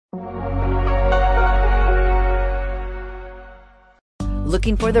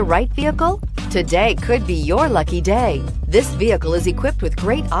Looking for the right vehicle? Today could be your lucky day. This vehicle is equipped with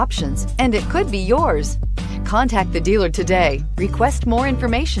great options, and it could be yours. Contact the dealer today, request more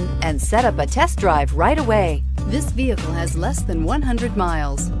information, and set up a test drive right away. This vehicle has less than 100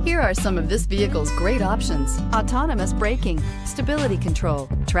 miles. Here are some of this vehicle's great options: autonomous braking, stability control,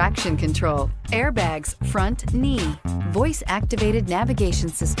 traction control, airbags, front knee, voice-activated navigation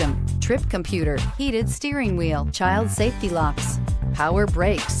system, trip computer, heated steering wheel, child safety locks, power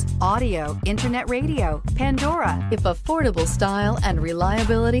brakes, audio, internet radio, Pandora. If affordable style and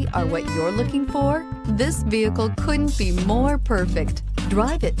reliability are what you're looking for, this vehicle couldn't be more perfect.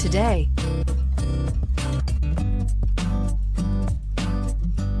 Drive it today.